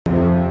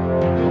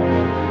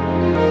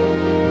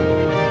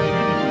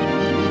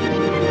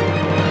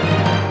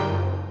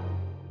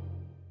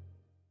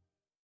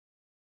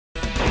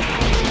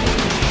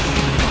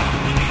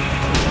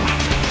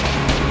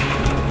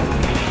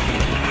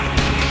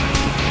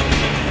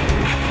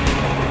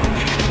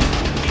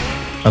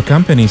a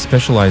company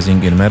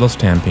specializing in metal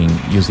stamping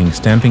using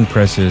stamping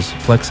presses,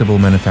 flexible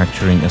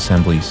manufacturing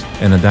assemblies,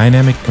 and a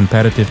dynamic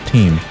competitive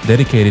team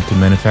dedicated to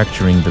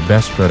manufacturing the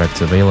best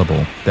products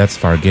available. That's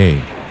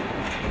Farguell.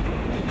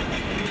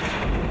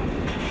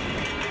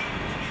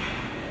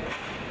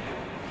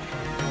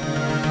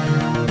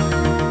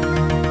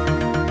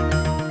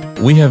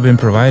 We have been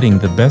providing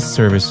the best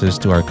services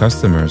to our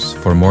customers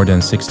for more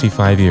than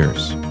 65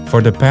 years.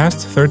 For the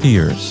past 30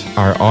 years,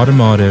 our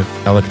automotive,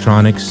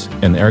 electronics,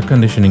 and air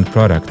conditioning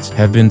products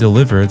have been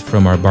delivered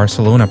from our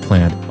Barcelona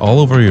plant all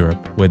over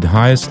Europe with the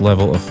highest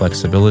level of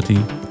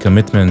flexibility,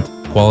 commitment,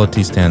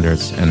 quality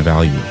standards, and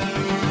value.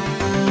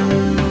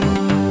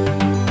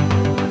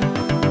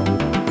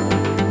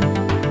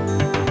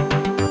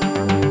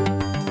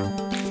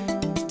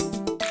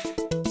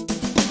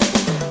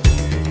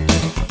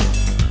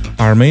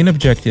 Our main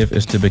objective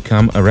is to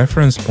become a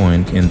reference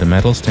point in the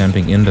metal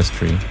stamping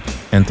industry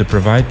and to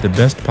provide the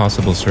best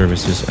possible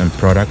services and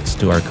products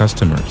to our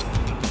customers.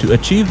 To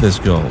achieve this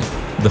goal,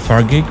 the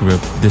Farguell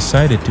Group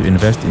decided to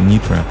invest in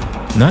Nitra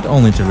not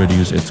only to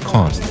reduce its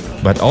cost,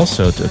 but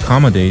also to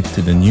accommodate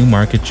to the new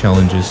market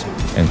challenges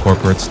and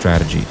corporate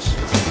strategies.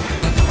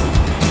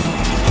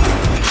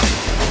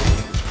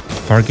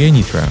 Farguell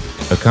Nitra,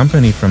 a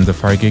company from the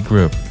Farguell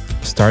Group,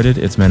 started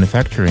its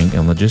manufacturing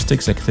and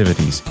logistics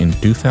activities in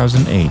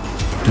 2008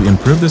 to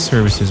improve the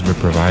services we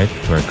provide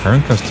to our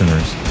current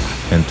customers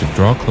and to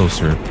draw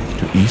closer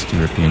to East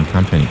European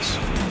companies.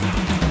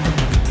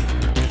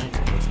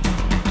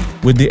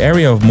 With the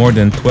area of more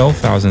than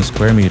 12,000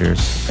 square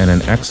meters and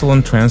an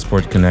excellent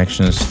transport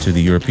connections to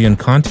the European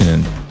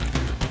continent,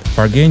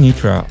 Farguell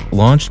Nitra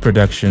launched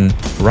production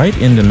right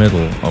in the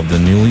middle of the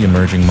newly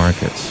emerging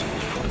markets.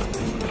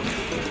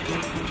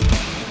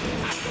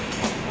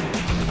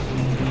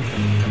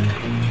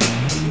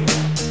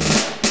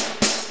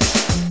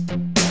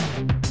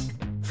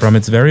 From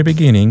its very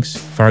beginnings,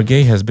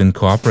 Farguell has been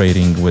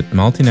cooperating with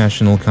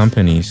multinational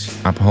companies,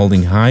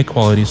 upholding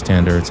high-quality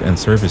standards and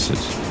services.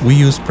 We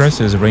use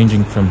presses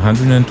ranging from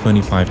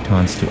 125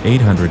 tons to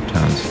 800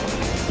 tons,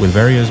 with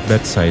various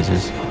bed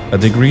sizes, a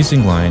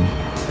degreasing line,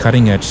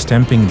 cutting-edge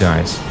stamping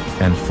dies,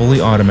 and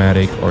fully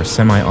automatic or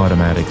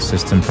semi-automatic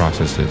system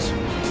processes.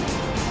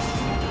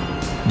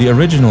 The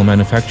original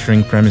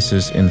manufacturing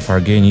premises in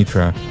Farguell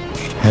Nitra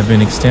have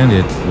been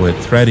extended with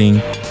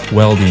threading,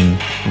 welding,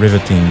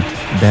 riveting,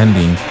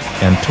 bending,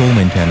 and tool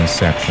maintenance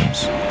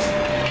sections.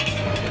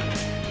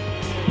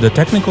 The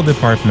technical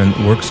department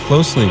works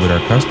closely with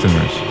our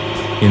customers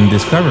in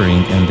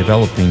discovering and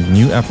developing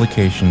new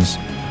applications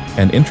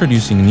and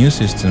introducing new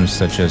systems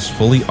such as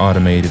fully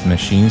automated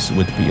machines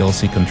with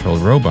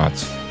PLC-controlled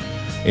robots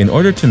in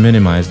order to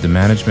minimize the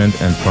management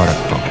and product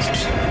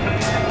costs.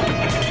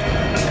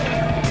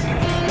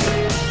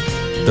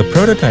 The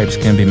prototypes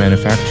can be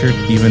manufactured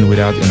even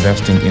without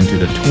investing into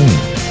the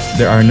tooling.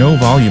 There are no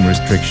volume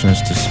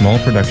restrictions to small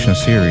production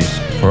series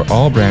for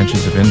all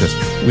branches of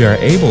industry. We are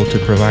able to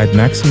provide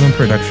maximum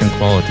production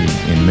quality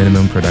in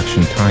minimum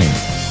production time.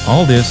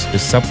 All this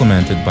is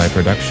supplemented by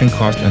production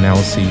cost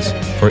analyses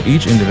for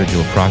each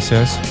individual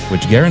process,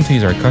 which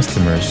guarantees our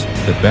customers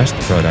the best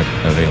product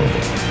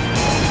available.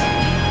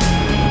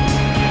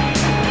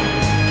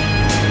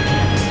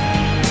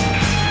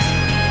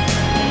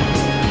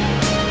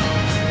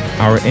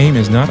 Our aim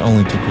is not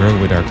only to grow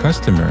with our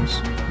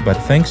customers, but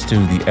thanks to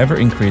the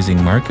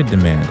ever-increasing market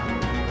demand,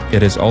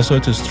 it is also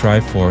to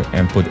strive for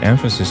and put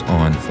emphasis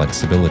on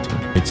flexibility.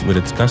 It's with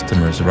its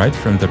customers right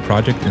from the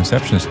project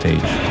inception stage,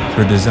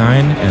 through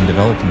design and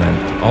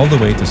development, all the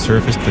way to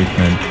surface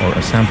treatment or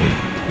assembly,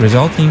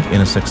 resulting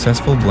in a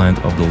successful blend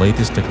of the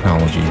latest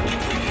technology,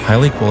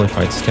 highly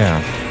qualified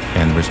staff,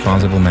 and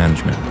responsible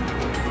management.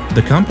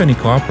 The company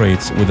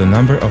cooperates with a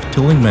number of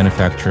tooling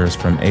manufacturers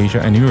from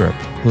Asia and Europe,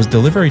 whose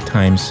delivery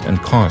times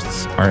and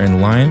costs are in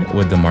line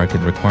with the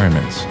market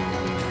requirements.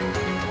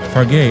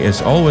 Farguell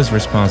is always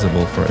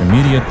responsible for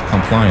immediate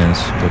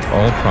compliance with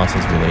all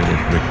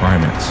process-related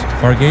requirements.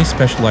 Farguell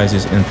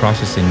specializes in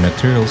processing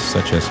materials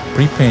such as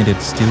pre-painted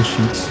steel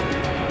sheets,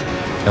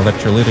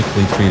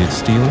 electrolytically treated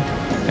steel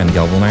and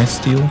galvanized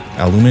steel,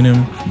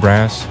 aluminum,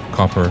 brass,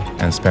 copper,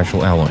 and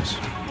special alloys.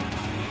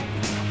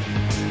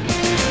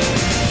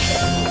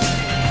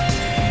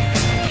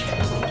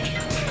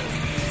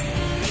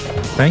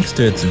 Thanks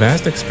to its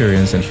vast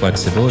experience and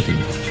flexibility,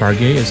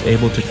 Farguell is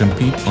able to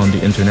compete on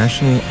the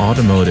international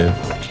automotive,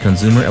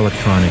 consumer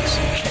electronics,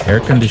 air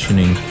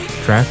conditioning,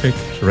 traffic,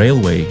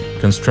 railway,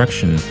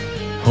 construction,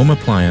 home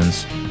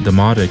appliance,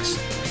 domotics,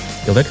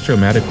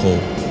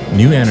 electromedical,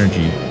 new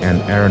energy,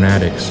 and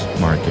aeronautics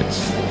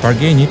markets.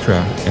 Farguell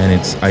Nitra and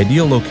its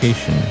ideal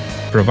location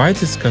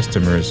provides its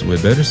customers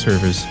with better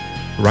service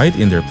right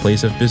in their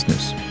place of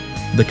business.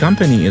 The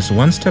company is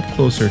one step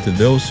closer to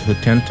those who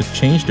tend to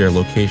change their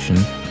location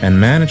and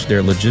manage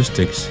their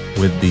logistics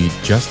with the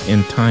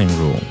just-in-time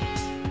rule.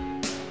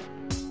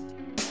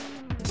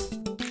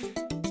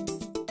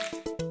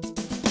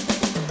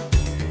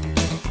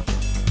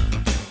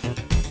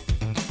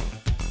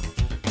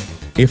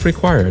 If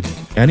required,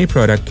 any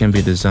product can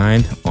be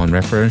designed on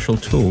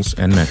referential tools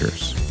and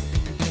measures.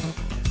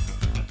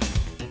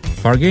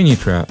 Farguell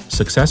Nitra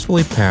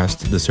successfully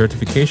passed the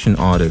certification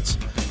audits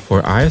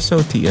for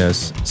ISO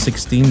TS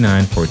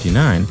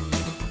 16949,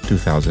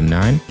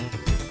 2009,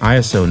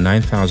 ISO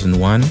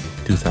 9001,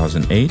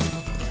 2008,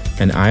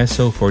 and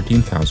ISO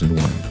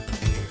 14001,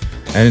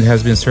 and it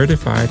has been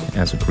certified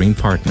as a Green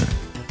Partner.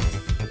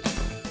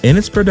 In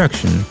its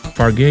production,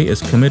 Farguell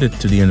is committed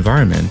to the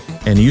environment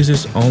and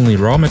uses only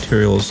raw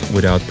materials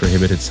without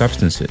prohibited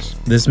substances.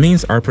 This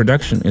means our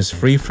production is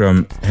free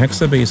from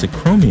hexabasic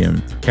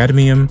chromium,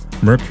 cadmium,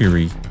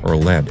 mercury, or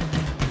lead.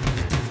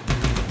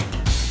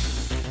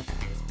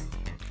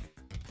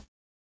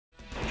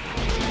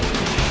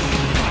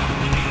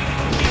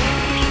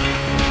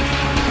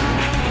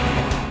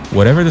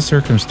 Whatever the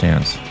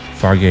circumstance,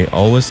 Farguell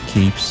always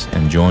keeps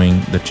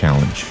enjoying the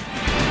challenge.